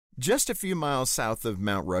Just a few miles south of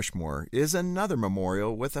Mount Rushmore is another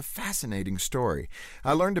memorial with a fascinating story.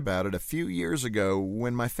 I learned about it a few years ago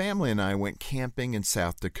when my family and I went camping in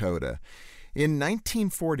South Dakota. In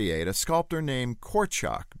 1948, a sculptor named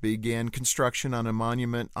Korczak began construction on a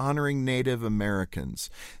monument honoring Native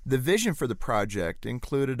Americans. The vision for the project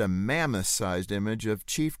included a mammoth-sized image of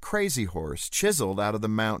Chief Crazy Horse chiseled out of the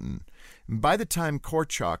mountain. By the time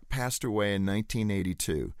Korczak passed away in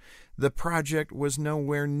 1982, the project was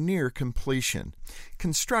nowhere near completion.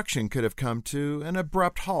 Construction could have come to an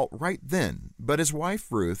abrupt halt right then, but his wife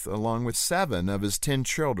Ruth, along with 7 of his 10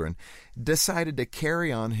 children, decided to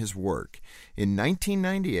carry on his work. In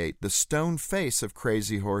 1998, the stone face of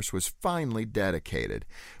Crazy Horse was finally dedicated.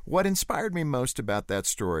 What inspired me most about that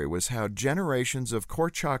story was how generations of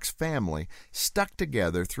Korczak's family stuck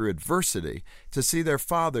together through adversity to see their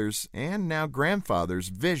father's and now grandfather's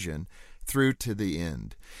vision through to the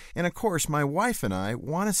end. And of course, my wife and I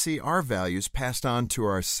want to see our values passed on to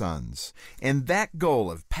our sons. And that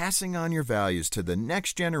goal of passing on your values to the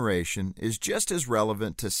next generation is just as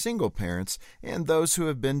relevant to single parents and those who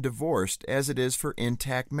have been divorced as it is for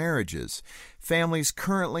intact marriages. Families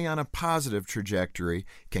currently on a positive trajectory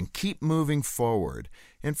can keep moving forward.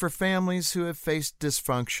 And for families who have faced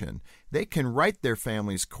dysfunction, they can write their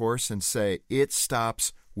family's course and say, "It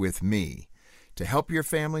stops with me." To help your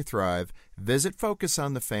family thrive, visit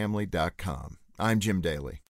FocusOnTheFamily.com. I'm Jim Daly.